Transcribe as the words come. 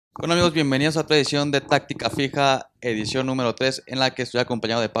Bueno amigos, bienvenidos a otra edición de Táctica Fija, edición número 3, en la que estoy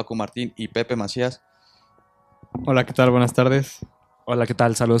acompañado de Paco Martín y Pepe Macías, Hola, ¿qué tal? Buenas tardes. Hola, ¿qué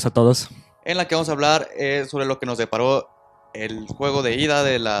tal? Saludos a todos. en la que vamos a hablar sobre lo que nos deparó el juego de ida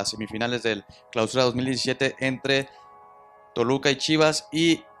de las semifinales del Clausura 2017 entre Toluca y Chivas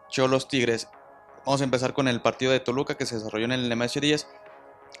y Xolos-Tigres. Vamos a empezar con el partido de Toluca que se desarrolló en el Nemesio 10.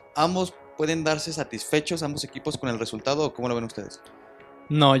 ¿Ambos pueden darse satisfechos, ambos equipos, con el resultado o cómo lo ven ustedes?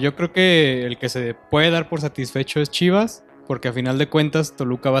 No, yo creo que el que se puede dar por satisfecho es Chivas, porque a final de cuentas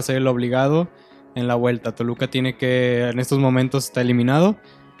Toluca va a ser el obligado en la vuelta. Toluca tiene que, en estos momentos está eliminado,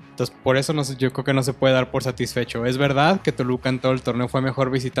 entonces por eso yo creo que no se puede dar por satisfecho. Es verdad que Toluca en todo el torneo fue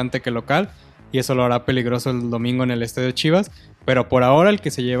mejor visitante que local, y eso lo hará peligroso el domingo en el estadio Chivas, pero por ahora el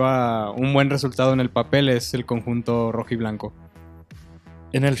que se lleva un buen resultado en el papel es el conjunto rojiblanco.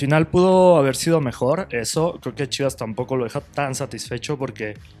 En el final pudo haber sido mejor, eso. Creo que Chivas tampoco lo deja tan satisfecho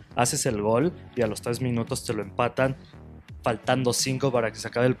porque haces el gol y a los 3 minutos te lo empatan, faltando 5 para que se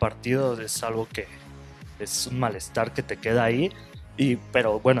acabe el partido. Es algo que es un malestar que te queda ahí.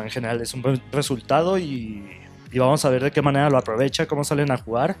 Pero bueno, en general es un buen resultado y vamos a ver de qué manera lo aprovecha, cómo salen a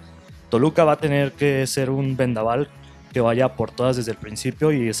jugar. Toluca va a tener que ser un vendaval que vaya por todas desde el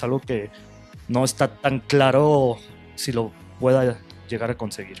principio y es algo que no está tan claro si lo pueda llegar a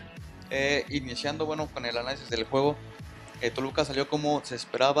conseguir. Iniciando con el análisis del juego, Toluca salió como se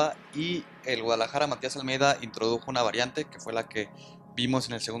esperaba y el Guadalajara, Matías Almeida, introdujo una variante que fue la que vimos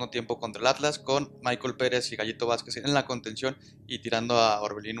en el segundo tiempo contra el Atlas, con Michael Pérez y Gallito Vázquez en la contención y tirando a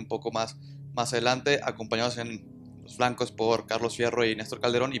Orbelín un poco más adelante, acompañados en los flancos por Carlos Fierro y Néstor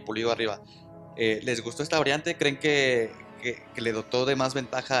Calderón y Pulido arriba. ¿Les gustó esta variante? ¿Creen que le dotó de más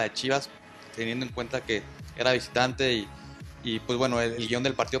ventaja a Chivas, teniendo en cuenta que era visitante y pues bueno, el guión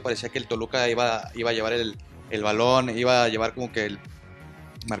del partido parecía que el Toluca iba a llevar el balón, iba a llevar como que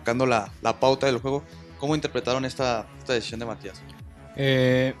marcando la pauta del juego? ¿Cómo interpretaron esta decisión de Matías?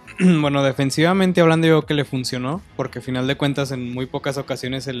 Bueno, defensivamente hablando yo creo que le funcionó, porque a final de cuentas en muy pocas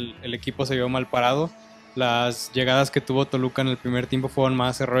ocasiones el equipo se vio mal parado. Las llegadas que tuvo Toluca en el primer tiempo fueron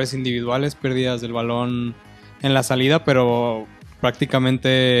más errores individuales, pérdidas del balón en la salida, pero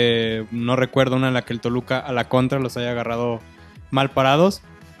prácticamente no recuerdo una en la que el Toluca a la contra los haya agarrado mal parados.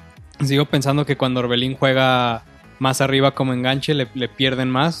 Sigo pensando que cuando Orbelín juega más arriba como enganche le pierden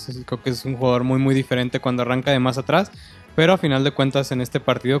más. Creo que es un jugador muy diferente cuando arranca de más atrás, pero a final de cuentas en este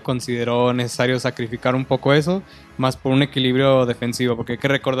partido consideró necesario sacrificar un poco eso, más por un equilibrio defensivo, porque hay que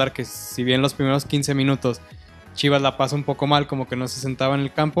recordar que si bien los primeros 15 minutos Chivas la pasa un poco mal, como que no se sentaba en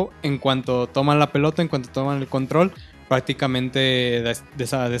el campo, en cuanto toman la pelota, en cuanto toman el control, prácticamente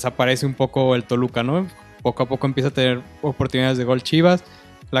desaparece un poco el Toluca, ¿no? Poco a poco empieza a tener oportunidades de gol Chivas,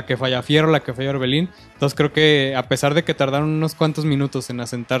 la que falla Fierro, la que falla Orbelín. Entonces creo que a pesar de que tardaron unos cuantos minutos en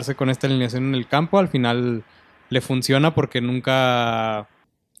asentarse con esta alineación en el campo, al final le funciona porque nunca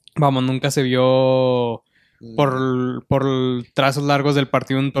se vio por trazos largos del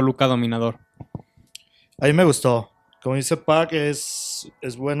partido un Toluca dominador. A mí me gustó. Como dice Pac, es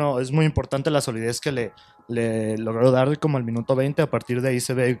bueno, es muy importante la solidez que le logró dar como al minuto 20. A partir de ahí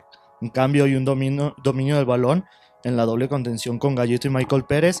se ve un cambio y un dominio del balón en la doble contención con Gallito y Michael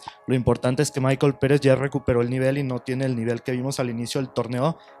Pérez. Lo importante es que Michael Pérez ya recuperó el nivel y no tiene el nivel que vimos al inicio del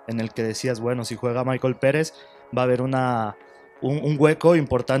torneo, en el que decías, bueno, si juega Michael Pérez va a haber un hueco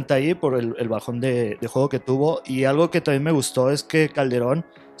importante ahí por el bajón de juego que tuvo. Y algo que también me gustó es que Calderón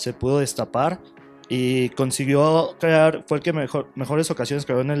se pudo destapar y consiguió crear, fue el que mejores ocasiones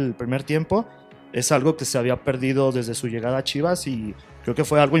creó en el primer tiempo. Es algo que se había perdido desde su llegada a Chivas y creo que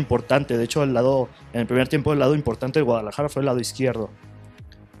fue algo importante. De hecho, en el primer tiempo el lado importante de Guadalajara fue el lado izquierdo.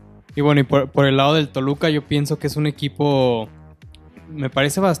 Y bueno, y por el lado del Toluca yo pienso que es un equipo, me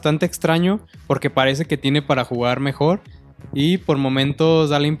parece bastante extraño, porque parece que tiene para jugar mejor y por momentos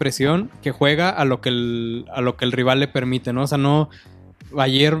da la impresión que juega a lo que el rival le permite, ¿no? O sea, no...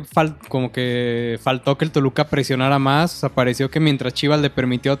 Ayer como que faltó que el Toluca presionara más. O sea, pareció que mientras Chivas le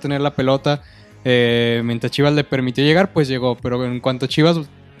permitió tener la pelota, mientras Chivas le permitió llegar, pues llegó. Pero en cuanto Chivas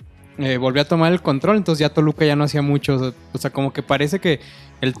volvió a tomar el control, entonces ya Toluca ya no hacía mucho. O sea, como que parece que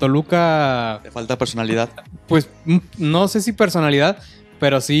el Toluca... Le falta personalidad. Pues no sé si personalidad,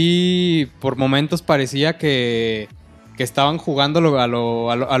 pero sí por momentos parecía que estaban jugando a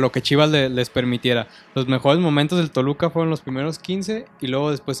lo que Chivas les permitiera. Los mejores momentos del Toluca fueron los primeros 15 y luego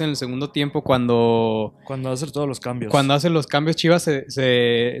después en el segundo tiempo cuando hace todos los cambios. Cuando hace los cambios Chivas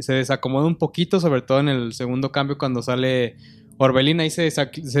se desacomoda un poquito, sobre todo en el segundo cambio cuando sale Orbelín, ahí se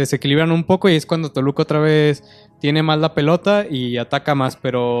desequilibran un poco y es cuando Toluca otra vez tiene más la pelota y ataca más,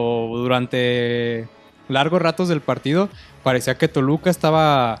 pero durante largos ratos del partido parecía que Toluca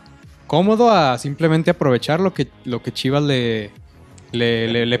estaba cómodo a simplemente aprovechar lo que Chivas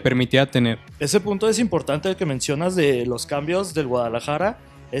le permitía tener. Ese punto es importante el que mencionas de los cambios del Guadalajara.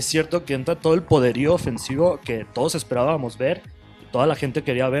 Es cierto que entra todo el poderío ofensivo que todos esperábamos ver, toda la gente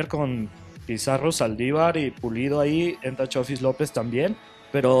quería ver con Pizarro, Saldívar y Pulido ahí, entra Chofis López también,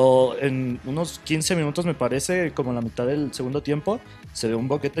 pero en unos 15 minutos me parece, como en la mitad del segundo tiempo, se ve un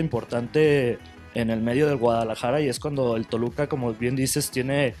boquete importante en el medio del Guadalajara y es cuando el Toluca, como bien dices,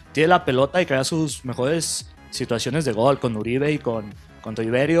 tiene la pelota y crea sus mejores situaciones de gol con Uribe y con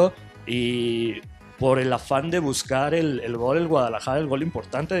Toiberio, y por el afán de buscar el gol, el Guadalajara, el gol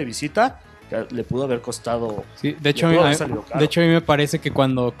importante de visita, le pudo haber costado. Sí, de hecho, a mí me parece que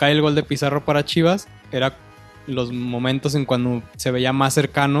cuando cae el gol de Pizarro para Chivas, era los momentos en cuando se veía más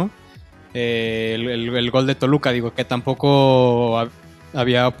cercano el gol de Toluca. Digo que tampoco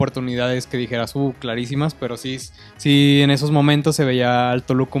había oportunidades que dijeras clarísimas, pero sí en esos momentos se veía al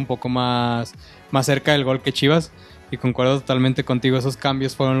Toluca un poco más cerca del gol que Chivas. Y concuerdo totalmente contigo, esos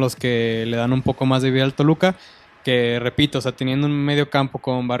cambios fueron los que le dan un poco más de vida al Toluca, que repito, o sea, teniendo un medio campo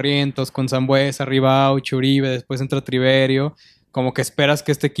con Barrientos, con Sambuesa, arriba Aucho, Uribe, después entra Triverio, como que esperas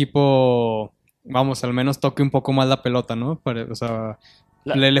que este equipo, vamos, al menos toque un poco más la pelota, ¿no? O sea,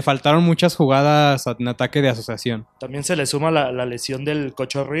 le faltaron muchas jugadas en ataque de asociación. También se le suma la lesión del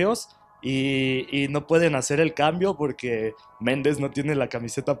Cocho Ríos y no pueden hacer el cambio porque Méndez no tiene la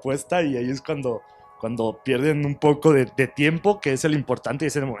camiseta puesta y ahí es cuando pierden un poco de tiempo, que es el importante, y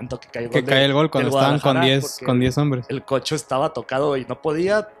es el momento que cae el gol. Que cae el gol cuando estaban con 10 hombres. El Cocho estaba tocado y no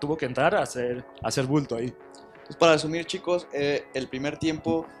podía, tuvo que entrar a hacer bulto ahí. Pues para resumir, chicos, el primer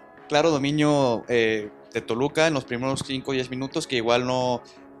tiempo, claro dominio de Toluca en los primeros 5 o 10 minutos, que igual no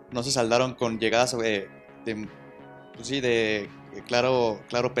se saldaron con llegadas de claro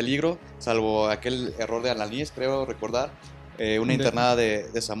peligro, salvo aquel error de Alaníes, creo recordar. Una internada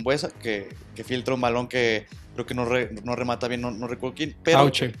de Sambuesa que filtra un balón que creo que no remata bien, no recuerdo quién, pero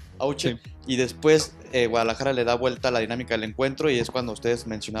Auche. Sí. Y después Guadalajara le da vuelta a la dinámica del encuentro y es cuando ustedes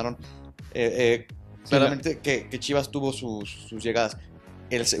mencionaron claramente que Chivas tuvo sus llegadas.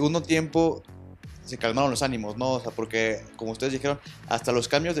 El segundo tiempo se calmaron los ánimos, ¿no? O sea, porque como ustedes dijeron, hasta los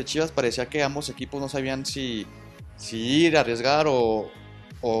cambios de Chivas parecía que ambos equipos no sabían si ir a arriesgar o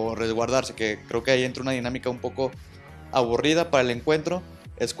resguardarse, que creo que ahí entra una dinámica un poco aburrida para el encuentro.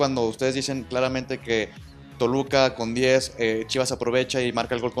 Es cuando ustedes dicen claramente que Toluca con 10, Chivas aprovecha y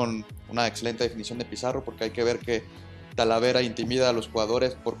marca el gol con una excelente definición de Pizarro, porque hay que ver que Talavera intimida a los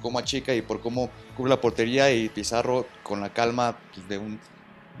jugadores por cómo achica y por cómo cubre la portería, y Pizarro con la calma pues, de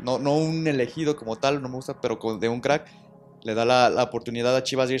no un elegido como tal, no me gusta, pero de un crack, le da la oportunidad a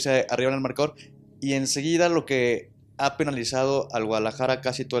Chivas de irse arriba en el marcador, y enseguida lo que ha penalizado al Guadalajara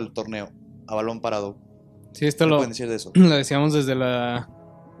casi todo el torneo, a balón parado. Sí, esto lo decíamos desde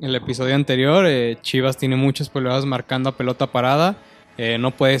el episodio anterior. Chivas tiene muchos problemas marcando a pelota parada.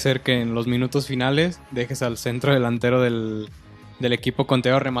 No puede ser que en los minutos finales dejes al centro delantero del equipo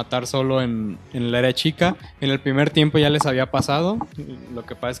contrario rematar solo en el área chica. En el primer tiempo ya les había pasado. Lo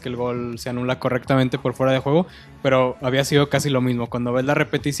que pasa es que el gol se anula correctamente por fuera de juego, pero había sido casi lo mismo. Cuando ves la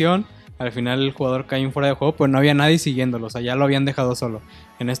repetición, al final el jugador cae en fuera de juego, pues no había nadie siguiéndolo, o sea, ya lo habían dejado solo.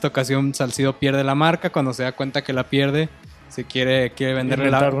 En esta ocasión Salcido pierde la marca, cuando se da cuenta que la pierde, se quiere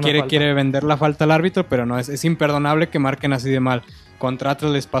vender la falta al árbitro, pero no, es imperdonable que marquen así de mal. Contra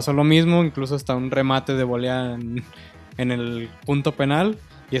Atlas les pasó lo mismo, incluso hasta un remate de volea en el punto penal,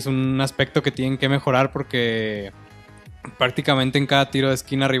 y es un aspecto que tienen que mejorar porque prácticamente en cada tiro de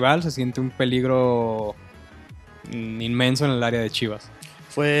esquina rival se siente un peligro inmenso en el área de Chivas.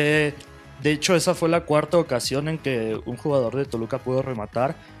 De hecho, esa fue la cuarta ocasión en que un jugador de Toluca pudo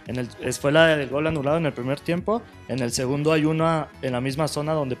rematar. Fue la del gol anulado en el primer tiempo. En el segundo hay una en la misma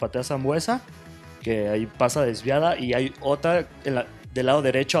zona donde patea Sambuesa, que ahí pasa desviada, y hay otra del lado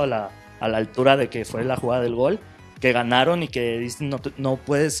derecho a la altura de que fue la jugada del gol, que ganaron y que dicen no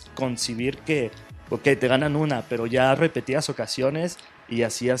puedes concebir que te ganan una, pero ya repetidas ocasiones y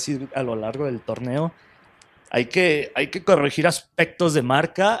así a lo largo del torneo. Hay que corregir aspectos de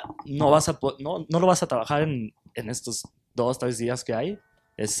marca. No lo vas a trabajar en estos 2-3 días que hay.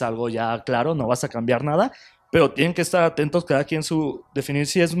 Es algo ya claro, no vas a cambiar nada. Pero tienen que estar atentos cada quien definir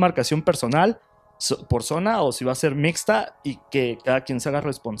si es marcación personal por zona o si va a ser mixta, y que cada quien se haga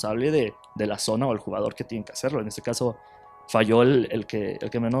responsable de la zona o el jugador que tiene que hacerlo. En este caso falló el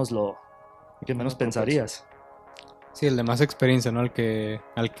que menos pensarías. Sí, el de más experiencia, ¿no? Al que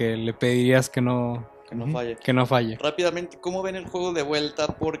le pedirías que no falle. Rápidamente, ¿cómo ven el juego de vuelta?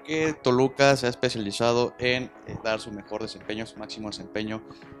 Porque Toluca se ha especializado en dar su mejor desempeño, su máximo desempeño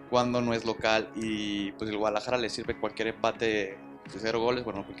cuando no es local, y pues el Guadalajara le sirve cualquier empate 0 goles,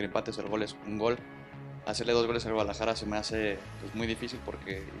 bueno, cualquier empate, 0 goles, 1 gol. Hacerle 2 goles al Guadalajara se me hace pues, muy difícil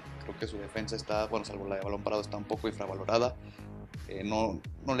porque creo que su defensa está, bueno, salvo la de balón parado, está un poco infravalorada. No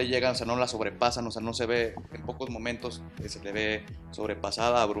le llegan, o sea, no la sobrepasan, o sea, no se ve en pocos momentos, se le ve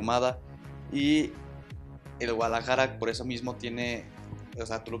sobrepasada, abrumada. Y el Guadalajara por eso mismo tiene, o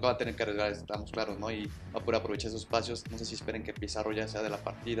sea, Toluca va a tener que arriesgar, estamos claros, ¿no? Y va a poder aprovechar esos espacios. No sé si esperen que Pizarro ya sea de la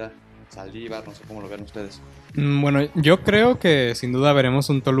partida, Saldívar, no sé cómo lo ven ustedes. Bueno, yo creo que sin duda veremos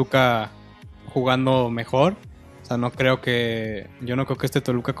un Toluca jugando mejor. O sea, yo no creo que este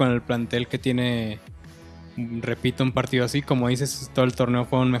Toluca con el plantel que tiene, repito, un partido así, como dices, todo el torneo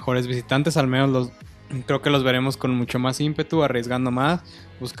fueron mejores visitantes, al menos creo que los veremos con mucho más ímpetu, arriesgando más,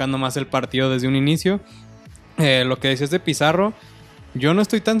 buscando más el partido desde un inicio. Lo que decías de Pizarro, yo no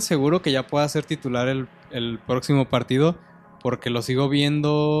estoy tan seguro que ya pueda ser titular el próximo partido, porque lo sigo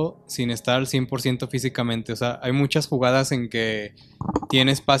viendo sin estar al 100% físicamente. O sea, hay muchas jugadas en que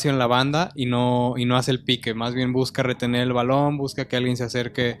tiene espacio en la banda y no hace el pique. Más bien busca retener el balón, busca que alguien se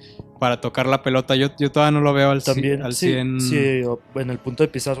acerque para tocar la pelota. Yo todavía no lo veo al También, al sí, 100. sí, en el punto de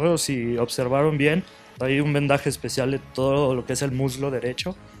Pizarro, si observaron bien, hay un vendaje especial de todo lo que es el muslo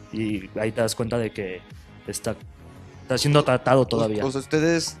derecho y ahí te das cuenta de que está siendo tratado todavía. Pues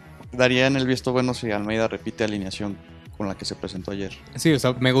ustedes darían el visto bueno si Almeida repite alineación con la que se presentó ayer. Sí, o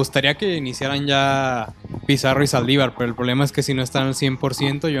sea, me gustaría que iniciaran ya Pizarro y Saldívar, pero el problema es que si no están al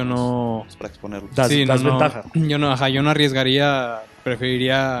 100%, yo no... Es para exponerlo. Das ventaja. Yo no arriesgaría,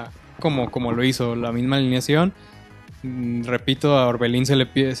 preferiría como lo hizo, la misma alineación. Repito, a Orbelín se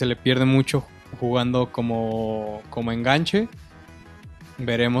le pierde mucho jugando como enganche.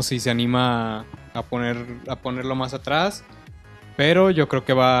 Veremos si se anima a ponerlo más atrás. Pero yo creo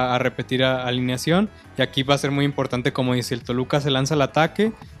que va a repetir alineación. Y aquí va a ser muy importante, como dice, el Toluca se lanza al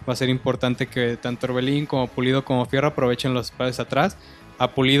ataque. Va a ser importante que tanto Orbelín como Pulido como Fierro aprovechen los espacios atrás.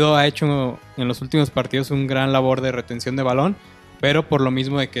 Pulido ha hecho en los últimos partidos un gran labor de retención de balón, pero por lo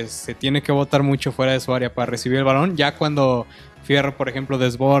mismo de que se tiene que botar mucho fuera de su área para recibir el balón. Ya cuando Fierro, por ejemplo,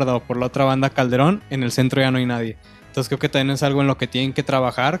 desborda, o por la otra banda Calderón, en el centro ya no hay nadie. Entonces creo que también es algo en lo que tienen que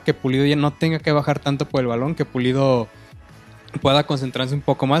trabajar, que Pulido ya no tenga que bajar tanto por el balón, que Pulido pueda concentrarse un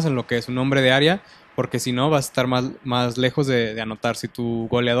poco más en lo que es un hombre de área, porque si no vas a estar más lejos de anotar. Si tu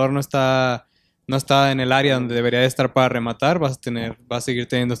goleador no está en el área donde debería de estar para rematar, vas a seguir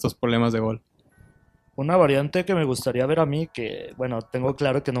teniendo estos problemas de gol. Una variante que me gustaría ver a mí, que bueno, tengo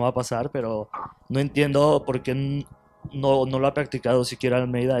claro que no va a pasar, pero no entiendo por qué no lo ha practicado siquiera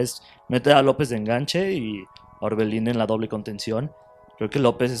Almeida, es meter a López de enganche y a Orbelín en la doble contención. Creo que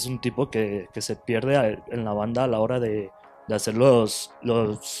López es un tipo que se pierde en la banda a la hora de hacer los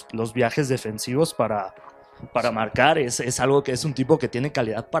viajes defensivos para marcar. Es algo que es un tipo que tiene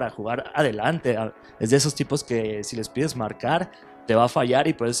calidad para jugar adelante. Es de esos tipos que si les pides marcar te va a fallar,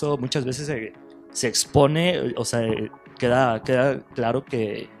 y por eso muchas veces se expone, o sea, queda claro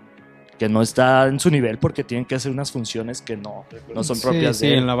que no está en su nivel porque tienen que hacer unas funciones que no son propias de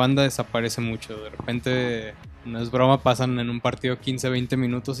él. Sí, en la banda desaparece mucho. De repente, no es broma, pasan en un partido 15-20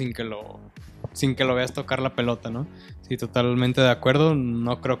 minutos sin que lo veas tocar la pelota, ¿no? Sí, totalmente de acuerdo.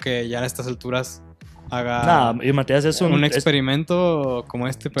 No creo que ya a estas alturas haga y Matías es un experimento como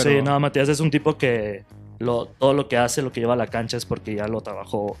este, pero... Sí, Matías es un tipo que todo lo que hace, lo que lleva a la cancha es porque ya lo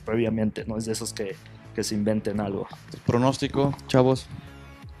trabajó previamente, no es de esos que se inventen algo. Pronóstico, chavos.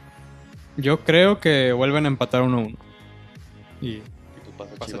 Yo creo que vuelven a empatar 1-1. Y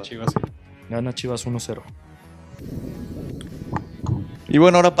pasa Chivas. Gana Chivas 1-0. Y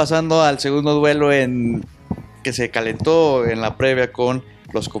bueno, ahora pasando al segundo duelo que se calentó en la previa con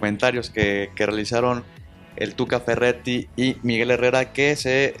los comentarios que realizaron el Tuca Ferretti y Miguel Herrera,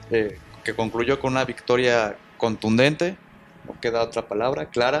 que concluyó con una victoria contundente, no queda otra palabra,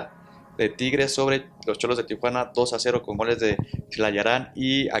 clara, de Tigres sobre los Xolos de Tijuana, 2-0 con goles de Tlayarán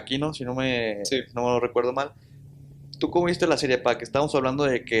y Aquino, si no me recuerdo mal. ¿Tú cómo viste la serie, Pac? Estábamos hablando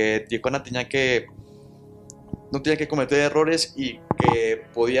de que Tijuana no tenía que cometer errores y que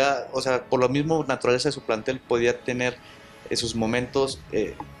podía, o sea, por lo mismo naturaleza de su plantel, podía tener esos momentos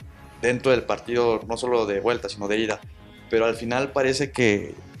dentro del partido, no solo de vuelta, sino de ida. Pero al final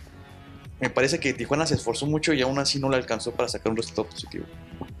me parece que Tijuana se esforzó mucho y aún así no le alcanzó para sacar un resultado positivo.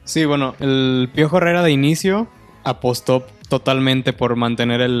 Sí, bueno, el Piojo Herrera de inicio apostó totalmente por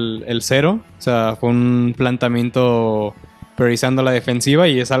mantener el 0. O sea, fue un planteamiento priorizando la defensiva,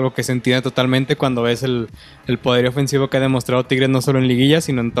 y es algo que se entiende totalmente cuando ves el poderío ofensivo que ha demostrado Tigres no solo en liguilla,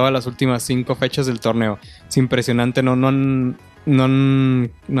 sino en todas las últimas 5 fechas del torneo. Es impresionante, no han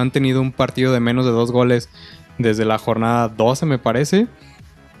tenido un partido de menos de 2 goles desde la jornada 12, me parece,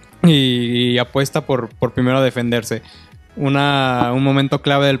 y apuesta por primero defenderse. un momento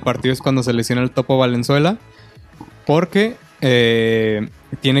clave del partido es cuando se lesiona el Topo Valenzuela, porque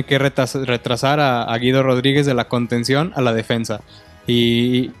tiene que retrasar a Guido Rodríguez de la contención a la defensa.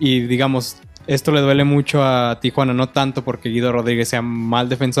 Y digamos, esto le duele mucho a Tijuana, no tanto porque Guido Rodríguez sea mal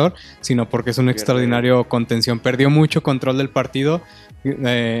defensor, sino porque es un extraordinario contención. Perdió mucho control del partido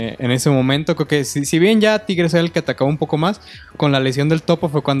en ese momento. Creo que si bien ya Tigres era el que atacaba un poco más, con la lesión del Topo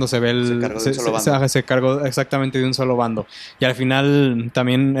fue cuando se cargó exactamente de un solo bando. Y al final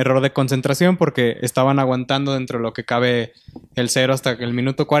también error de concentración, porque estaban aguantando dentro de lo que cabe el 0 hasta el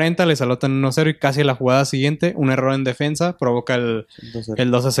minuto 40, les alotan 1-0 y casi la jugada siguiente, un error en defensa provoca el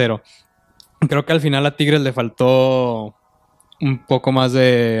 2-0. Creo que al final a Tigres le faltó un poco más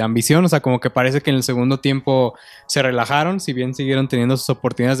de ambición, o sea, como que parece que en el segundo tiempo se relajaron, si bien siguieron teniendo sus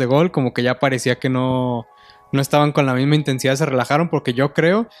oportunidades de gol, como que ya parecía que no estaban con la misma intensidad, se relajaron, porque yo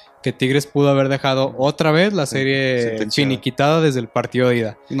creo que Tigres pudo haber dejado otra vez la serie finiquitada desde el partido de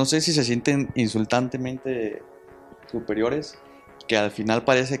ida. No sé si se sienten insultantemente superiores, que al final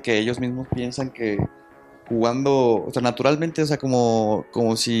parece que ellos mismos piensan que jugando, o sea, naturalmente, o sea, como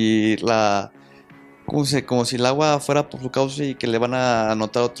si el agua fuera por su cauce y que le van a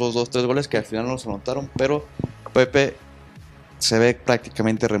anotar otros 2-3 goles que al final no los anotaron, pero Pepe se ve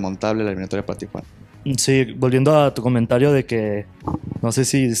prácticamente remontable la eliminatoria para Tijuana. Sí, volviendo a tu comentario de que no sé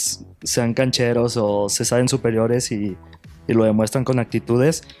si sean cancheros o se saben superiores y lo demuestran con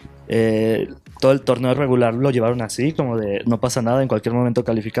actitudes. Todo el torneo regular lo llevaron así, como de no pasa nada, en cualquier momento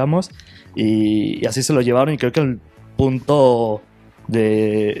calificamos, y así se lo llevaron. Y creo que el punto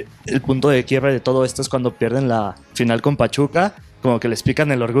de quiebre de todo esto es cuando pierden la final con Pachuca, como que les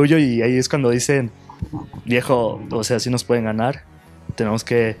pican el orgullo, y ahí es cuando dicen, viejo, o sea, sí nos pueden ganar, tenemos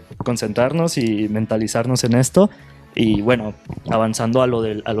que concentrarnos y mentalizarnos en esto. Y bueno, avanzando a lo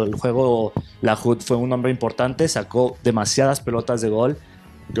del juego, la HUD fue un hombre importante, sacó demasiadas pelotas de gol.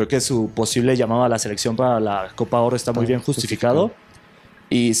 Creo que su posible llamado a la selección para la Copa Oro está muy bien justificado.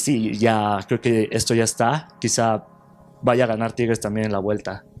 Y sí, ya creo que esto ya está. Quizá vaya a ganar Tigres también en la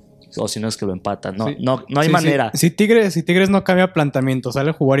vuelta. O si no es que lo empatan. No hay manera. Si Tigres no cambia planteamiento, sale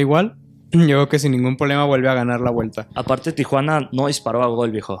a jugar igual, yo creo que sin ningún problema vuelve a ganar la vuelta. Aparte, Tijuana no disparó a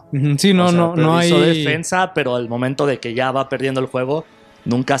gol, viejo. Sí, no hay... Hizo defensa, pero al momento de que ya va perdiendo el juego,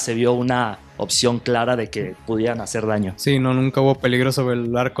 nunca se vio una opción clara de que pudieran hacer daño. Sí, nunca hubo peligro sobre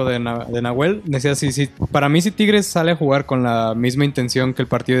el arco de Nahuel. Decía, para mí, si Tigres sale a jugar con la misma intención que el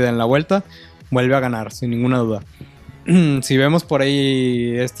partido de en la vuelta, vuelve a ganar, sin ninguna duda. Si vemos por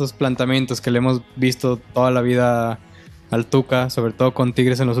ahí estos planteamientos que le hemos visto toda la vida al Tuca, sobre todo con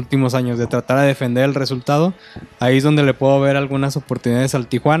Tigres en los últimos años, de tratar de defender el resultado, ahí es donde le puedo ver algunas oportunidades al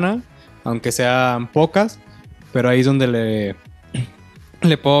Tijuana, aunque sean pocas, pero ahí es donde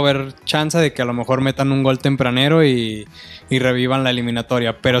le puedo ver chance de que a lo mejor metan un gol tempranero y revivan la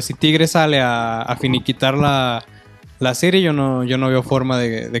eliminatoria. Pero si Tigres sale a finiquitar la serie, yo no veo forma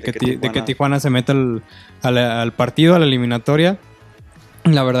de que Tijuana se meta al partido, a la eliminatoria.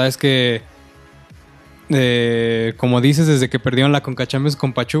 La verdad es que como dices, desde que perdieron la Conca Champions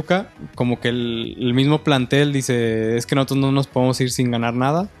con Pachuca, como que el mismo plantel dice, es que nosotros no nos podemos ir sin ganar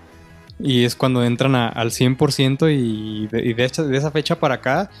nada. Y es cuando entran al 100%, y de esa fecha para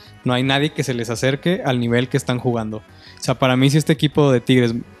acá no hay nadie que se les acerque al nivel que están jugando. O sea, para mí, si este equipo de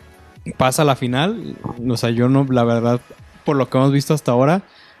Tigres pasa a la final, o sea, yo no, la verdad, por lo que hemos visto hasta ahora,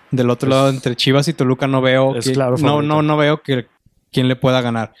 del otro lado, entre Chivas y Toluca, no veo no veo que quién le pueda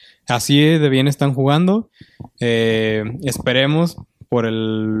ganar. Así de bien están jugando. Esperemos, por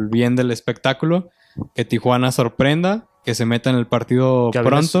el bien del espectáculo, que Tijuana sorprenda, que se meta en el partido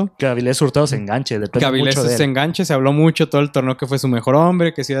pronto. Que Avilés Hurtado se enganche. Que Avilés se enganche. Se habló mucho todo el torneo que fue su mejor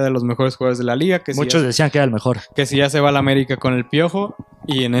hombre, que sí era de los mejores jugadores de la liga. Que muchos decían que era el mejor. Que si ya se va a la América con el Piojo,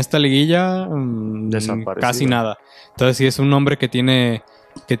 y en esta liguilla casi nada. Entonces sí es un hombre que tiene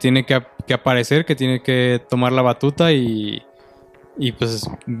que aparecer, que tiene que tomar la batuta, y pues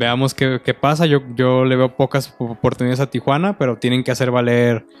veamos qué pasa. Yo le veo pocas oportunidades a Tijuana, pero tienen que hacer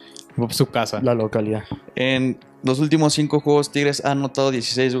valer su casa. La localidad. En los últimos 5 juegos, Tigres ha anotado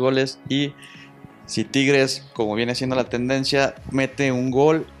 16 goles, y si Tigres, como viene siendo la tendencia, mete un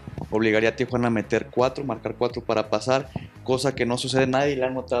gol, obligaría a Tijuana a marcar 4 para pasar, cosa que no sucede. Nadie le ha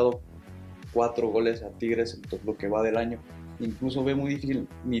anotado 4 goles a Tigres en todo lo que va del año. Incluso ve muy difícil,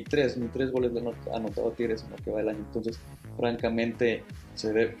 ni tres goles le ha anotado a Tigres en lo que va del año. Entonces, francamente,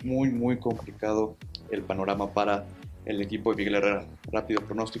 se ve muy, muy complicado el panorama para el equipo de Miguel Herrera. Rápido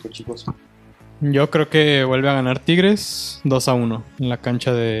pronóstico, chicos. Yo creo que vuelve a ganar Tigres 2-1 en la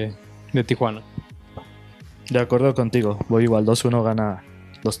cancha de Tijuana. De acuerdo contigo, voy igual, 2-1 gana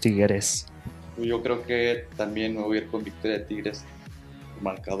los Tigres. Yo creo que también me voy a ir con victoria de Tigres,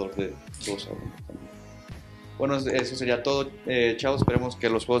 marcador de 2-1. Bueno, eso sería todo, chavos. Esperemos que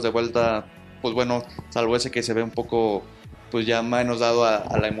los juegos de vuelta, pues bueno, salvo ese que se ve un poco, pues ya menos dado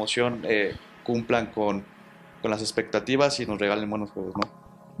a la emoción, cumplan con las expectativas y nos regalen buenos juegos, ¿no?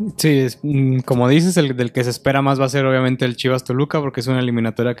 Sí, como dices, el del que se espera más va a ser obviamente el Chivas-Toluca, porque es una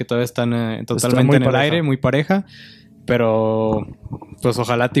eliminatoria que todavía están totalmente en el aire, muy pareja. Pero pues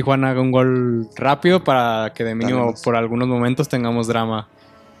ojalá Tijuana haga un gol rápido para que de mínimo por algunos momentos tengamos drama.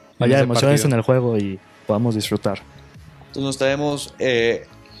 Haya emociones en el juego y podamos disfrutar. Entonces nos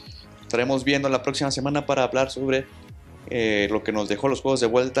estaremos viendo la próxima semana para hablar sobre lo que nos dejó los juegos de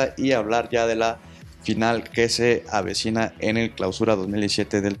vuelta y hablar ya de la final que se avecina en el Clausura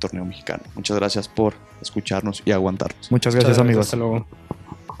 2017 del torneo mexicano. Muchas gracias por escucharnos y aguantarnos. Muchas gracias, amigos. Hasta luego.